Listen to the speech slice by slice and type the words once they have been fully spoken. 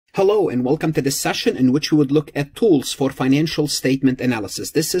Hello and welcome to this session in which we would look at tools for financial statement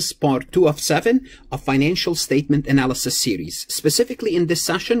analysis. This is part 2 of 7 of financial statement analysis series. Specifically in this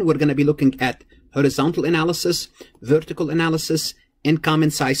session, we're going to be looking at horizontal analysis, vertical analysis, and common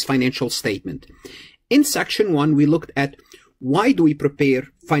size financial statement. In section 1, we looked at why do we prepare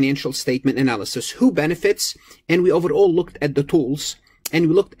financial statement analysis, who benefits, and we overall looked at the tools, and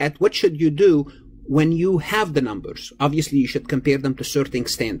we looked at what should you do when you have the numbers. Obviously, you should compare them to certain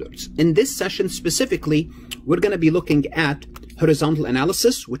standards. In this session specifically, we're going to be looking at horizontal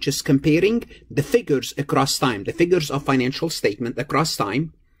analysis, which is comparing the figures across time, the figures of financial statement across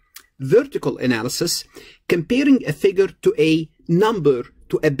time. Vertical analysis, comparing a figure to a number,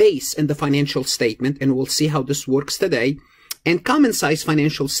 to a base in the financial statement, and we'll see how this works today. And common size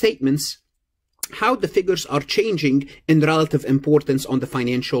financial statements, how the figures are changing in relative importance on the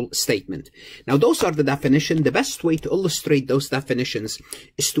financial statement. Now, those are the definition. The best way to illustrate those definitions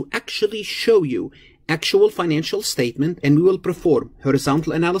is to actually show you actual financial statement, and we will perform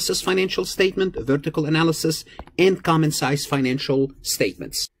horizontal analysis financial statement, vertical analysis, and common size financial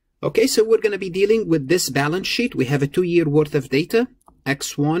statements. Okay, so we're going to be dealing with this balance sheet. We have a 2-year worth of data,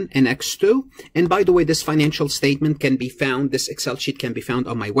 X1 and X2. And by the way, this financial statement can be found, this Excel sheet can be found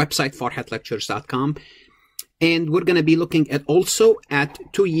on my website, farhatlectures.com. And we're going to be looking at also at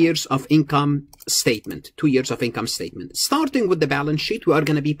 2 years of income statement, 2 years of income statement. Starting with the balance sheet, we are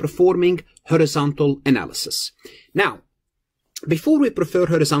going to be performing horizontal analysis. Now, before we prefer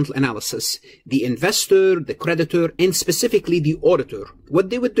horizontal analysis, the investor, the creditor, and specifically the auditor,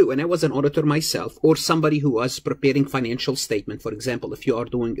 what they would do, and I was an auditor myself, or somebody who was preparing financial statement, for example, if you are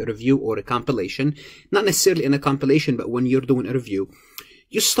doing a review or a compilation, not necessarily in a compilation, but when you're doing a review,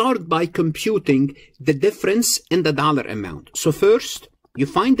 you start by computing the difference in the dollar amount. So first, you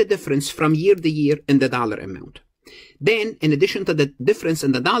find the difference from year to year in the dollar amount. Then, in addition to the difference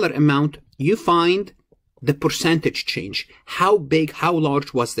in the dollar amount, you find the percentage change. How big, how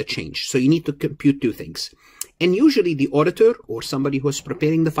large was the change? So you need to compute two things. And usually the auditor or somebody who is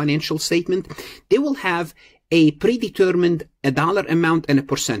preparing the financial statement, they will have a predetermined dollar amount and a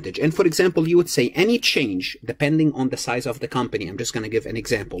percentage. And for example, you would say any change, depending on the size of the company, I'm just going to give an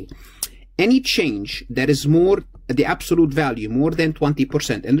example. Any change that is more, the absolute value, more than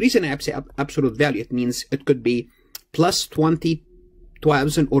 20%. And the reason I say absolute value, it means it could be plus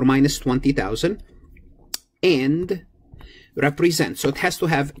 20,000 or minus 20,000. And represent. So it has to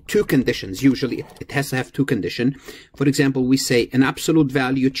have two conditions. Usually it has to have two conditions. For example, we say an absolute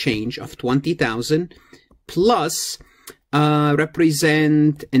value change of 20,000 plus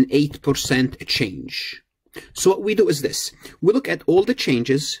represent an 8% change. So what we do is this. We look at all the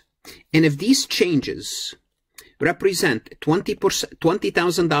changes, and if these changes represent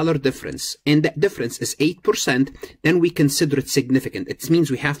 $20,000 difference, and that difference is 8%, then we consider it significant. It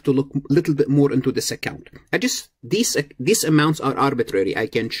means we have to look a little bit more into this account. These amounts are arbitrary. I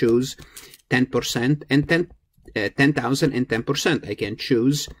can choose 10% and 10,000 and 10%. I can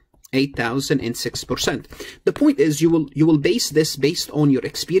choose 8,000 and 6%. The point is you will base this based on your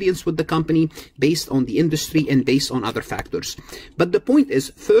experience with the company, based on the industry, and based on other factors. But the point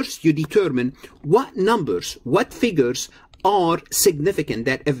is, first you determine what numbers, what figures are significant,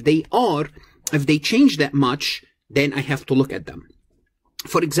 that if they change that much, then I have to look at them.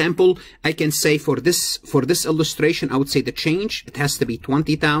 For example, I can say for this illustration, I would say the change, it has to be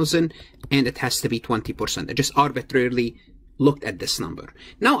 20,000 and it has to be 20%. I just arbitrarily looked at this number.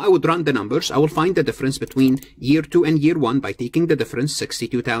 Now I would run the numbers. I will find the difference between year 2 and year 1 by taking the difference,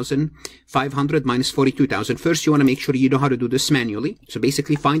 62,500 minus 42,000. First, you want to make sure you know how to do this manually. So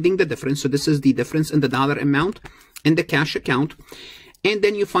basically finding the difference. So this is the difference in the dollar amount in the cash account. And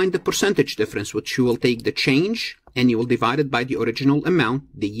then you find the percentage difference, which you will take the change and you will divide it by the original amount,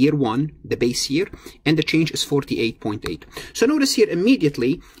 the year 1, the base year, and the change is 48.8. So notice here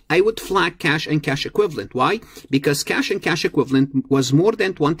immediately, I would flag cash and cash equivalent. Why? Because cash and cash equivalent was more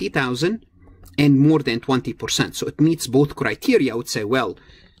than 20,000 and more than 20%. So it meets both criteria. I would say, well,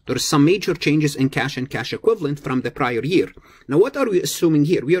 there are some major changes in cash and cash equivalent from the prior year. Now, what are we assuming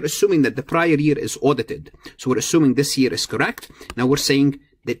here? We are assuming that the prior year is audited. So we're assuming this year is correct. Now we're saying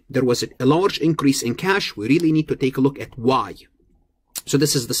that there was a large increase in cash. We really need to take a look at why. So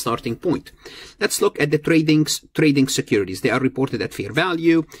this is the starting point. Let's look at the trading securities. They are reported at fair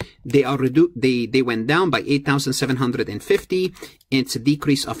value. They went down by 8,750, and it's a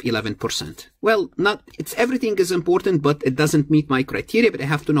decrease of 11%. Well, everything is important, but it doesn't meet my criteria, but I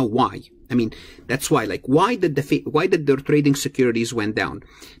have to know why. I mean, that's why, like, why did their trading securities went down?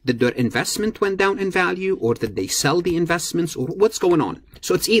 Did their investment went down in value, or did they sell the investments, or what's going on?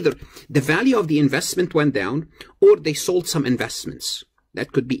 So it's either the value of the investment went down, or they sold some investments.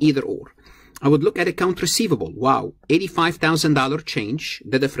 That could be either or. I would look at account receivable. Wow, $85,000 change.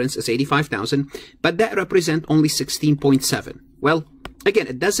 The difference is $85,000, but that represents only 16.7. Well, again,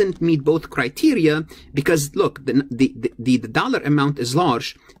 it doesn't meet both criteria because look, the dollar amount is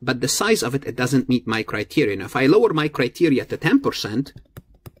large, but the size of it doesn't meet my criteria. Now, if I lower my criteria to 10%,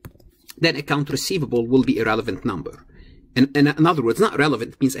 then account receivable will be a relevant number. And in other words, not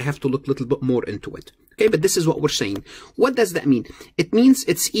relevant, it means I have to look a little bit more into it. Okay, but this is what we're saying. What does that mean? It means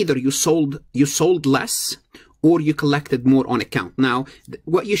it's either you sold less or you collected more on account. Now,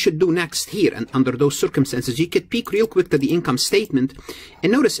 what you should do next here, and under those circumstances, you could peek real quick to the income statement,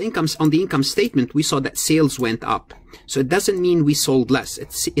 and notice on the income statement, we saw that sales went up. So it doesn't mean we sold less.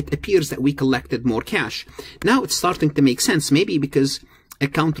 It appears that we collected more cash. Now it's starting to make sense, maybe because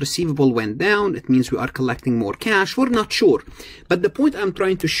account receivable went down, it means we are collecting more cash. We're not sure. But the point I'm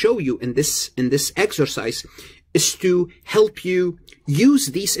trying to show you in this exercise is to help you use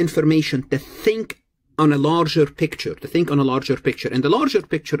this information to think on a larger picture, And the larger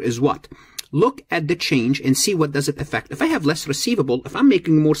picture is what? Look at the change and see what does it affect. If I have less receivable, if I'm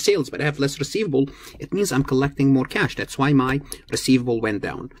making more sales but I have less receivable, it means I'm collecting more cash. That's why my receivable went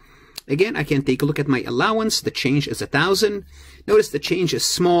down. Again, I can take a look at my allowance. The change is 1,000. Notice the change is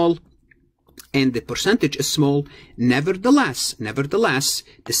small and the percentage is small. Nevertheless,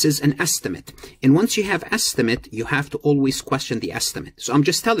 this is an estimate. And once you have estimate, you have to always question the estimate. So I'm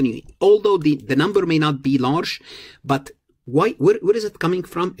just telling you, although the number may not be large, but where is it coming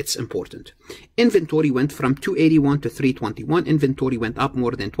from? It's important. Inventory went from 281 to 321. Inventory went up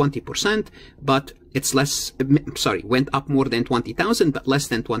more than 20%, but it's less, went up more than 20,000, but less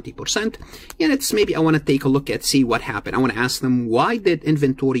than 20%. And it's maybe I want to take a look at, see what happened. I want to ask them, why did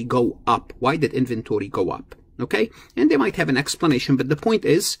inventory go up? Why did inventory go up? Okay. And they might have an explanation, but the point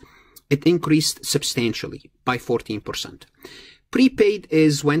is it increased substantially by 14%. Prepaid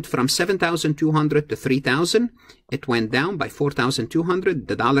went from 7,200 to 3,000. It went down by 4,200.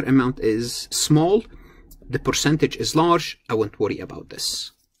 The dollar amount is small. The percentage is large. I won't worry about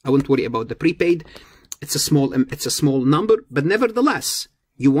this. I won't worry about the prepaid. It's a small number, but nevertheless,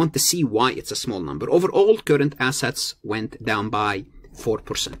 you want to see why it's a small number. Overall, current assets went down by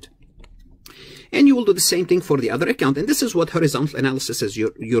 4%. And you will do the same thing for the other account. And this is what horizontal analysis is.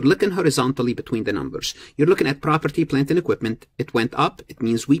 You're looking horizontally between the numbers. You're looking at property, plant, and equipment. It went up. It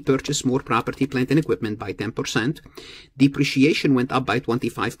means we purchased more property, plant, and equipment by 10%. Depreciation went up by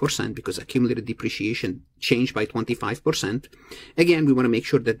 25% because accumulated depreciation changed by 25%. Again, we want to make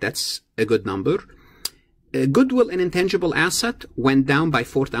sure that that's a good number. Goodwill and intangible asset went down by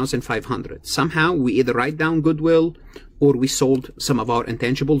 4,500. Somehow we either write down goodwill or we sold some of our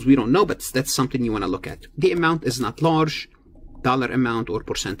intangibles. We don't know, but that's something you want to look at. The amount is not large, dollar amount or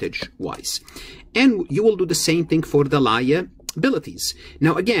percentage wise. And you will do the same thing for the liabilities.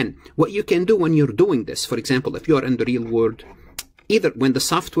 Now, again, what you can do when you're doing this, for example, if you're in the real world, either when the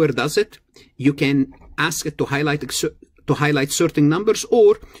software does it, you can ask it to highlight certain numbers,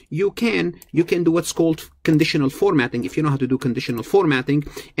 or you can do what's called conditional formatting, if you know how to do conditional formatting,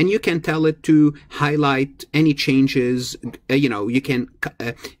 and you can tell it to highlight any changes. You can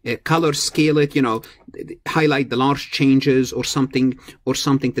color scale it, highlight the large changes or something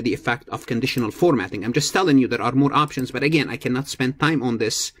to the effect of conditional formatting. I'm just telling you there are more options, but again, I cannot spend time on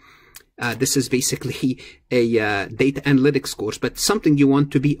this. This is basically a data analytics course, but something you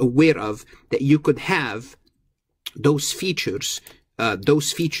want to be aware of, that you could have those features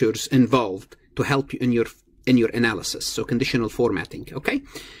involved to help you in your analysis. So conditional formatting. Okay.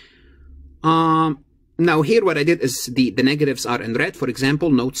 Now here what I did is the negatives are in red. For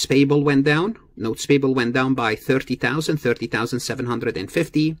example, notes payable went down. Notes payable went down by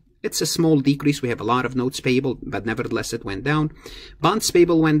 30,750. It's a small decrease. We have a lot of notes payable, but nevertheless it went down. Bonds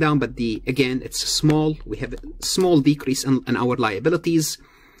payable went down, but again it's small. We have a small decrease in our liabilities.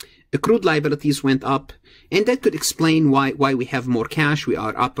 Accrued liabilities went up, and that could explain why we have more cash. We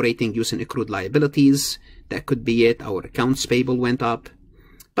are operating using accrued liabilities. That could be it. Our accounts payable went up,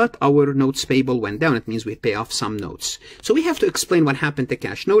 but our notes payable went down. It means we pay off some notes. So we have to explain what happened to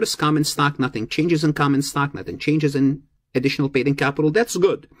cash. Notice common stock, nothing changes in common stock, nothing changes in additional paid-in capital. That's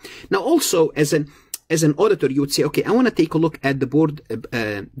good. Now also, as an auditor, you would say, okay, I want to take a look at the board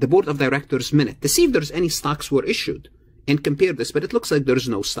of directors minute to see if there's any stocks were issued, and compare this, but it looks like there's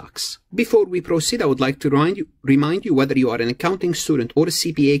no stocks. Before we proceed, I would like to remind you whether you are an accounting student or a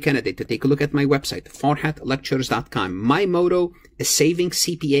CPA candidate to take a look at my website, farhatlectures.com. My motto a saving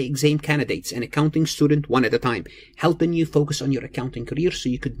CPA exam candidates and accounting student one at a time, helping you focus on your accounting career so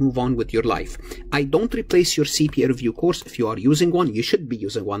you could move on with your life. I don't replace your CPA review course. If you are using one, you should be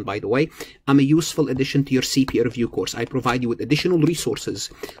using one, by the way. I'm a useful addition to your CPA review course. I provide you with additional resources,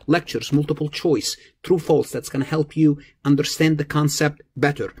 lectures, multiple choice, true, false. That's going to help you understand the concept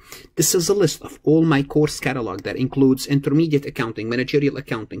better. This is a list of all my course catalog that includes intermediate accounting, managerial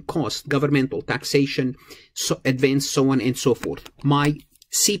accounting, cost, governmental, taxation, advanced, so on and so forth. My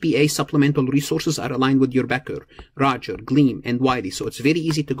CPA supplemental resources are aligned with your Becker, Roger, Gleam, and Wiley, so it's very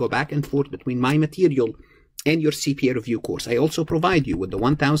easy to go back and forth between my material and your CPA review course. I also provide you with the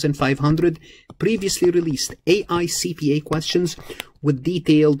 1,500 previously released AI CPA questions with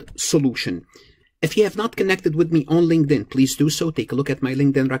detailed solution. If you have not connected with me on LinkedIn, please do so. Take a look at my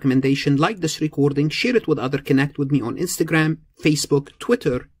LinkedIn recommendation, like this recording, share it with others, connect with me on Instagram, Facebook,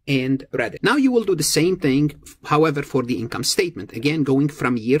 Twitter, and Reddit. Now you will do the same thing, however, for the income statement. Again, going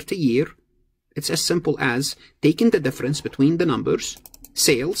from year to year, it's as simple as taking the difference between the numbers,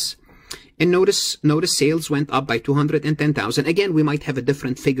 sales, and notice sales went up by 210,000. Again, we might have a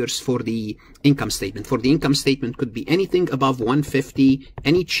different figures for the income statement. For the income statement could be anything above 150,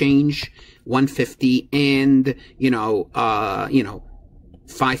 any change 150, and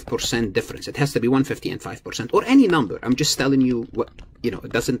 5% difference. It has to be 150 and 5%, or any number. I'm just telling you what,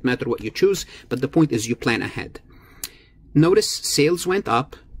 it doesn't matter what you choose, but the point is you plan ahead. Notice sales went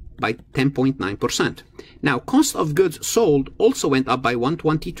up by 10.9%. Now, cost of goods sold also went up by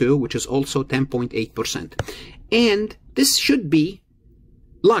 122, which is also 10.8%. And this should be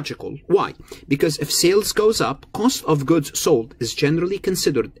logical. Why? Because if sales goes up, cost of goods sold is generally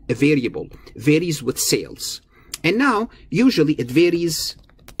considered a variable, varies with sales. And now, usually it varies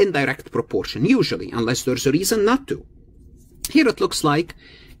in direct proportion, usually, unless there's a reason not to. Here it looks like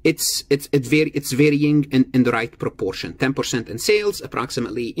it's varying in the right proportion. 10% in sales,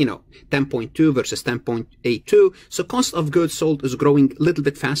 approximately, 10.2 versus 10.82. So cost of goods sold is growing a little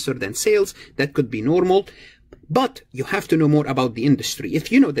bit faster than sales. That could be normal. But you have to know more about the industry.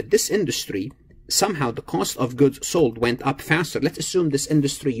 If you know that this industry, somehow the cost of goods sold went up faster. Let's assume this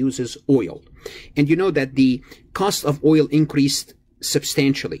industry uses oil. And you know that the cost of oil increased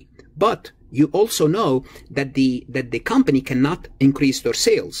substantially. But you also know that the company cannot increase their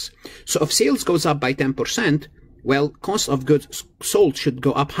sales. So if sales goes up by 10%, well, cost of goods sold should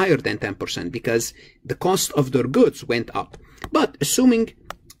go up higher than 10% because the cost of their goods went up. But assuming,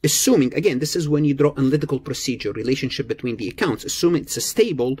 again, this is when you draw analytical procedure, relationship between the accounts, assuming it's a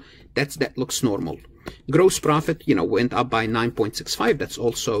stable, that looks normal. Gross profit, went up by 9.65. That's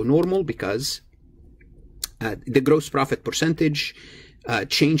also normal because the gross profit percentage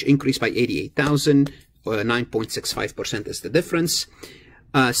change increased by 88,000, 9.65% is the difference.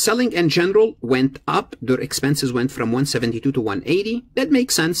 Selling and general went up. Their expenses went from 172 to 180. That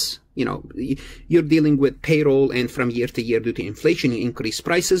makes sense. You're dealing with payroll, and from year to year due to inflation, you increase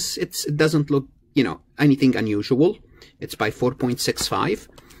prices. It doesn't look, anything unusual. It's by 4.65.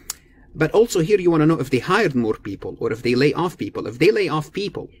 But also here you want to know if they hired more people or if they lay off people. If they lay off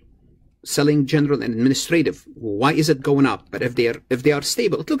people, selling, general, and administrative, why is it going up? But if they are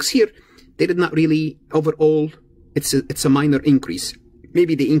stable, it looks here they did not really overall. It's a minor increase.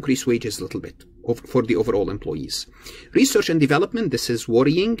 Maybe they increase wages a little bit for the overall employees. Research and development, this is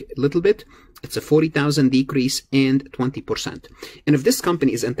worrying a little bit. It's a 40,000 decrease and 20%. And if this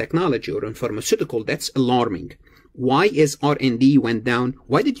company is in technology or in pharmaceutical, that's alarming. Why is R&D went down?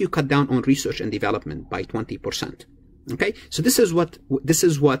 Why did you cut down on research and development by 20%? Okay, so this is what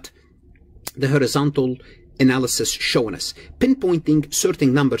the horizontal analysis showing us, pinpointing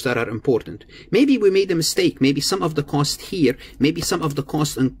certain numbers that are important. Maybe we made a mistake. Maybe some of the cost here, maybe some of the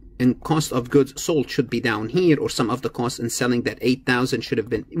cost in cost of goods sold should be down here, or some of the cost in selling that 8,000 should have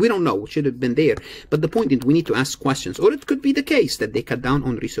been, we don't know, should have been there. But the point is we need to ask questions, or it could be the case that they cut down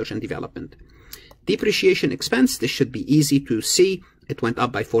on research and development. Depreciation expense, this should be easy to see. It went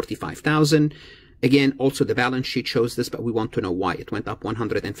up by 45,000. Again, also the balance sheet shows this, but we want to know why. It went up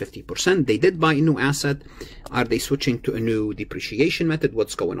 150%. They did buy a new asset. Are they switching to a new depreciation method?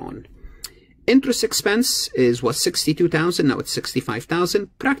 What's going on? Interest expense was 62,000. Now it's 65,000.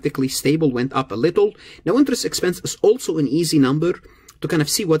 Practically stable, went up a little. Now interest expense is also an easy number to kind of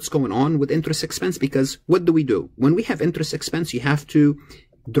see what's going on with interest expense, because what do? When we have interest expense, you have to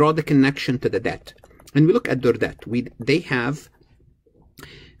draw the connection to the debt. And we look at their debt. They have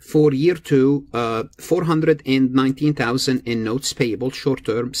For year 2, 419,000 in notes payable short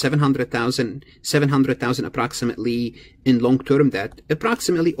term, 700,000 approximately in long term debt,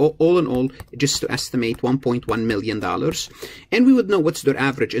 approximately all in all, just to estimate $1.1 million. And we would know what's their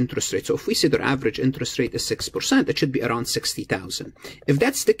average interest rate. So if we say their average interest rate is 6%, it should be around 60,000. If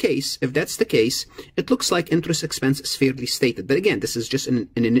that's the case, it looks like interest expense is fairly stated. But again, this is just an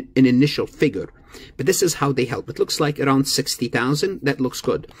initial figure. But this is how they help. It looks like around 60,000. That looks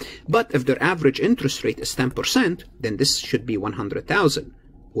good. But if their average interest rate is 10%, then this should be 100,000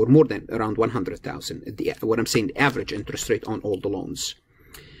 or more than around 100,000. What I'm saying, the average interest rate on all the loans.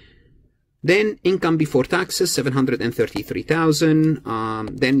 Then income before taxes, 733,000.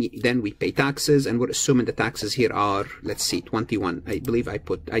 Then we pay taxes, and we're assuming the taxes here are, let's see, 21. I believe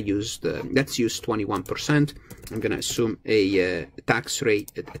let's use 21%. I'm going to assume a tax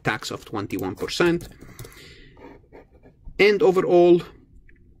rate, a tax of 21%. And overall,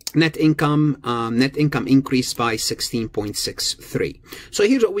 net income increased by 16.63. So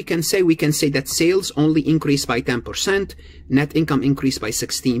here's what we can say. We can say that sales only increased by 10%. Net income increased by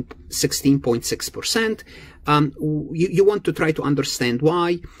 16.6%. You want to try to understand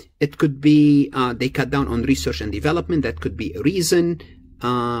why. It could be they cut down on research and development. That could be a reason.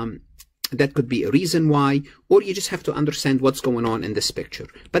 That could be a reason why, or you just have to understand what's going on in this picture.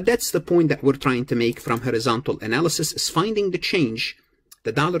 But that's the point that we're trying to make from horizontal analysis, is finding the change,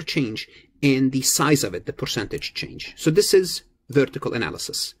 the dollar change, and the size of it, the percentage change. So this is vertical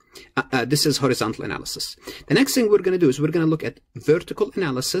analysis. This is horizontal analysis. The next thing we're going to do is we're going to look at vertical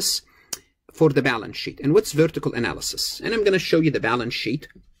analysis for the balance sheet. And what's vertical analysis? And I'm going to show you the balance sheet,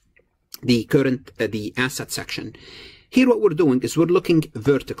 the current, the asset section. Here what we're doing is we're looking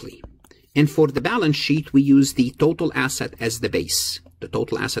vertically. And for the balance sheet, we use the total asset as the base. The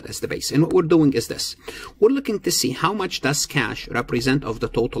total asset as the base. And what we're doing is this. We're looking to see how much does cash represent of the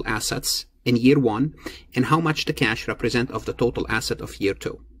total assets in year 1, and how much the cash represent of the total asset of year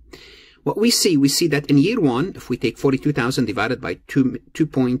 2. What we see that in year 1, if we take 42,000 divided by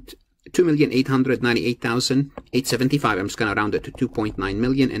 2,898,875, I'm just going to round it to 2.9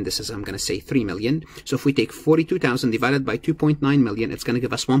 million, and this is, I'm going to say 3 million. So if we take 42,000 divided by 2.9 million, it's going to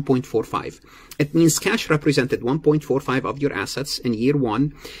give us 1.45. It means cash represented 1.45 of your assets in year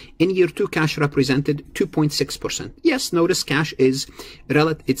 1. In year 2, cash represented 2.6%. Yes, notice cash is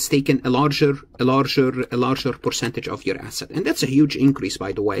it's taken a larger percentage of your asset, and that's a huge increase,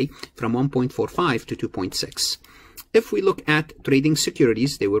 by the way, from 1.45 to 2.6. If we look at trading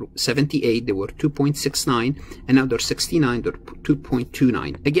securities, they were 78, they were 2.69, and now they're 69, they're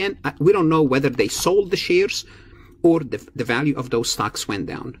 2.29. Again, we don't know whether they sold the shares or the value of those stocks went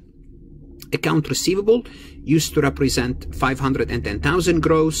down. Account receivable used to represent 510,000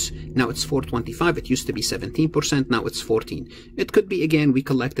 gross. Now it's 425. It used to be 17%. Now it's 14. It could be, again, we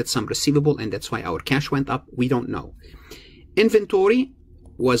collected some receivable, and that's why our cash went up. We don't know. Inventory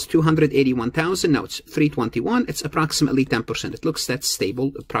was 281,000. Now it's 321. It's approximately 10%. It looks that's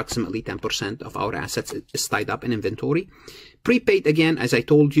stable. Approximately 10% of our assets is tied up in inventory. Prepaid, again, as I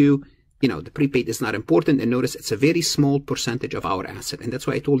told you, the prepaid is not important. And notice it's a very small percentage of our asset. And that's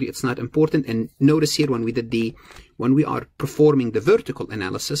why I told you it's not important. And notice here when we are performing the vertical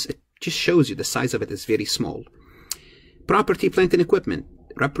analysis, it just shows you the size of it is very small. Property, plant, and equipment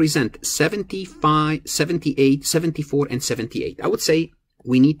represent 75, 78, 74, and 78. I would say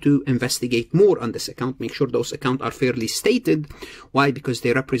we need to investigate more on this account, make sure those accounts are fairly stated. Why? Because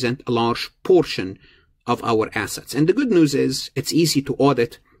they represent a large portion of our assets. And the good news is it's easy to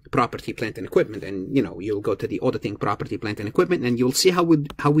audit property, plant, and equipment. And, you'll go to the auditing property, plant, and equipment, and you'll see how we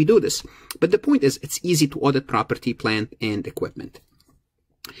do this. But the point is, it's easy to audit property, plant, and equipment.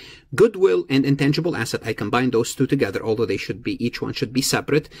 Goodwill and intangible asset, I combine those two together, although each one should be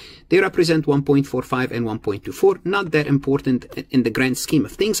separate. They represent 1.45 and 1.24. Not that important in the grand scheme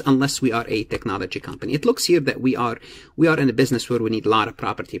of things, unless we are a technology company. It looks here that we are in a business where we need a lot of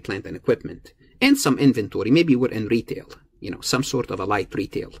property, plant, and equipment, and some inventory. Maybe we're in retail, some sort of a light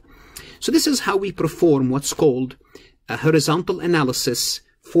retail. So this is how we perform what's called a horizontal analysis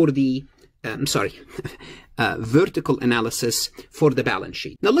for the vertical analysis for the balance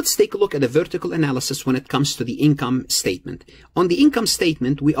sheet. Now let's take a look at the vertical analysis when it comes to the income statement. On the income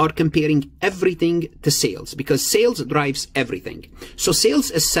statement, we are comparing everything to sales, because sales drives everything. So sales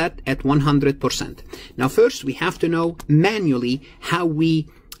is set at 100%. Now first, we have to know manually how we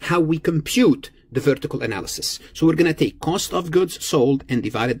compute the vertical analysis. So we're going to take cost of goods sold and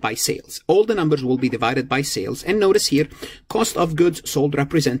divide it by sales. All the numbers will be divided by sales. And notice here, cost of goods sold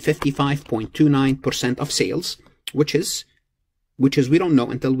represent 55.29% of sales, which is which is we don't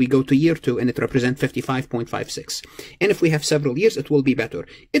know until we go to year 2, and it represents 55.56. And if we have several years, it will be better.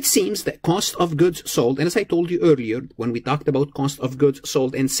 It seems that cost of goods sold, and as I told you earlier, when we talked about cost of goods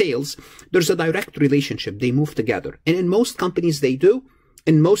sold and sales, there's a direct relationship. They move together. And in most companies, they do.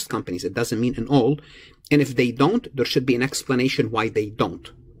 In most companies, it doesn't mean in all. And if they don't, there should be an explanation why they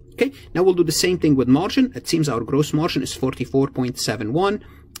don't. Okay, now we'll do the same thing with margin. It seems our gross margin is 44.71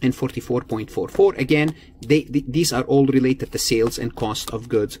 and 44.44. Again, these are all related to sales and cost of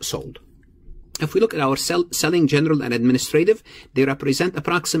goods sold. If we look at our selling, general, and administrative, they represent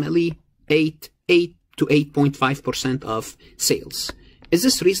approximately 8 to 8.5% of sales. Is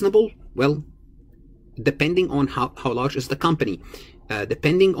this reasonable? Well, depending on how large is the company.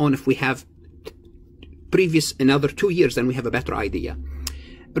 Depending on if we have previous another 2 years, then we have a better idea.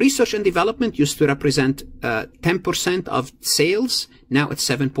 Research and development used to represent 10% of sales. Now it's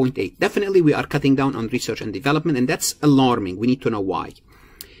 7.8. Definitely we are cutting down on research and development, and that's alarming. We need to know why.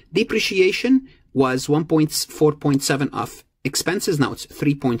 Depreciation was 4.7 of expenses. Now it's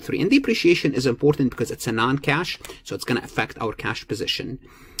 3.3. And depreciation is important because it's a non-cash, so it's going to affect our cash position.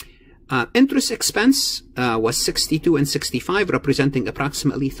 Interest expense was 62 and 65, representing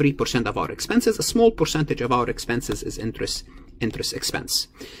approximately 3% of our expenses. A small percentage of our expenses is interest expense.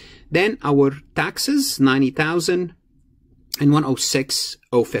 Then our taxes, 90,000 and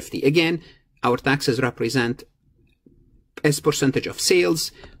 106,050. Again, our taxes represent, as percentage of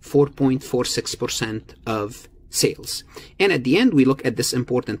sales, 4.46% of sales. And at the end, we look at this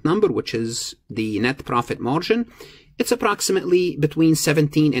important number, which is the net profit margin. It's approximately between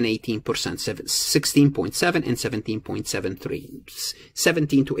 17 and 18%, 16.7 and 17.73,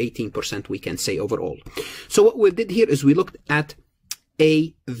 17 to 18% we can say overall. So what we did here is we looked at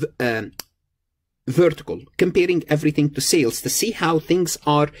a vertical, comparing everything to sales to see how things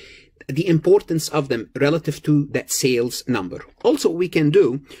are, the importance of them relative to that sales number. Also, what we can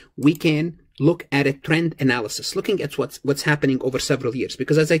do, we can look at a trend analysis, looking at what's happening over several years.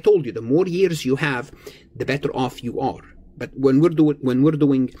 Because as I told you, the more years you have, the better off you are. But when we're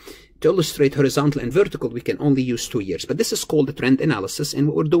doing to illustrate horizontal and vertical, we can only use 2 years. But this is called the trend analysis. And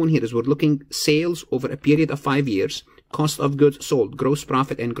what we're doing here is we're looking sales over a period of 5 years, cost of goods sold, gross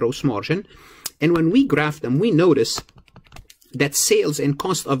profit, and gross margin. And when we graph them, we notice that sales and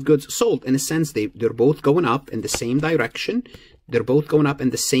cost of goods sold, in a sense, they're both going up in the same direction. They're both going up in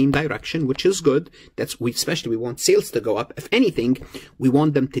the same direction, which is good. Especially we want sales to go up. If anything, we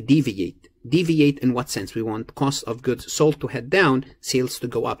want them to deviate. Deviate in what sense? We want cost of goods sold to head down, sales to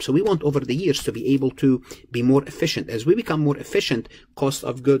go up. So we want over the years to be able to be more efficient. As we become more efficient, cost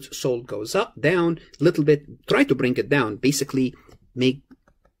of goods sold goes up, down, a little bit, try to bring it down. Basically, make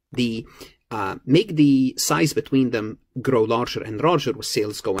the size between them grow larger and larger with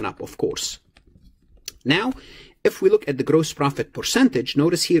sales going up, of course. Now, if we look at the gross profit percentage,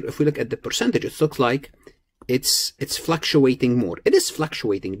 notice here, if we look at the percentage, it looks like it's fluctuating more. It is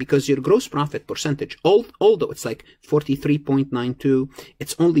fluctuating because your gross profit percentage, although it's like 43.92,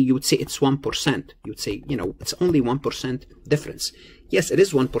 it's only, you would say it's 1%. You would say, it's only 1% difference. Yes, it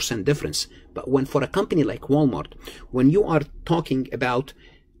is 1% difference. But when for a company like Walmart, when you are talking about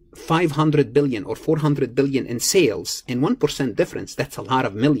 500 billion or 400 billion in sales, and 1% difference, that's a lot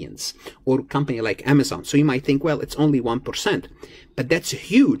of millions. Or a company like Amazon. So you might think, well, it's only 1%, but that's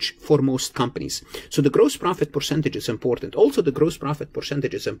huge for most companies. So the gross profit percentage is important. Also, the gross profit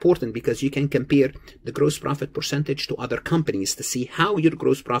percentage is important because you can compare the gross profit percentage to other companies to see how your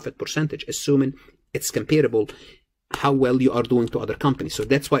gross profit percentage, assuming it's comparable, how well you are doing to other companies. So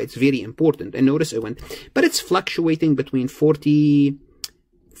that's why it's very important. And notice it went, but it's fluctuating between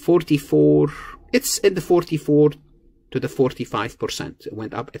 44, it's in the 44 to the 45%. It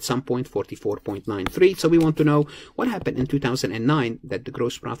went up at some point, 44.93. So we want to know what happened in 2009 that the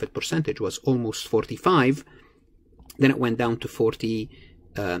gross profit percentage was almost 45. Then it went down to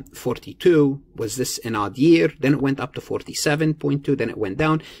 42. Was this an odd year? Then it went up to 47.2. Then it went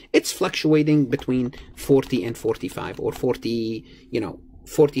down. It's fluctuating between 40 and 45, or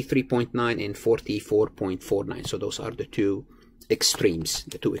 43.9 and 44.49. So those are the two extremes,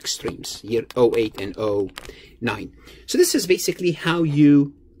 year 08 and 09. So this is basically how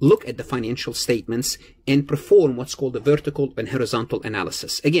you look at the financial statements and perform what's called a vertical and horizontal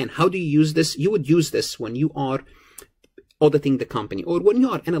analysis. Again, how do you use this? You would use this when you are auditing the company, or when you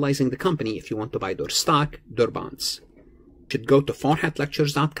are analyzing the company if you want to buy their stock, their bonds. You should go to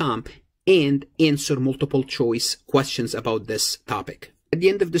farhatlectures.com and answer multiple choice questions about this topic. At the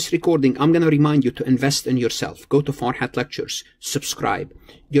end of this recording, I'm going to remind you to invest in yourself. Go to Farhat Lectures, subscribe.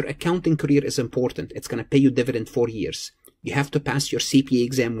 Your accounting career is important. It's going to pay you dividend for years. You have to pass your CPA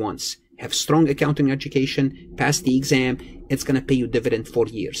exam once. have strong accounting education, pass the exam, it's going to pay you dividend for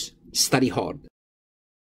years. Study hard.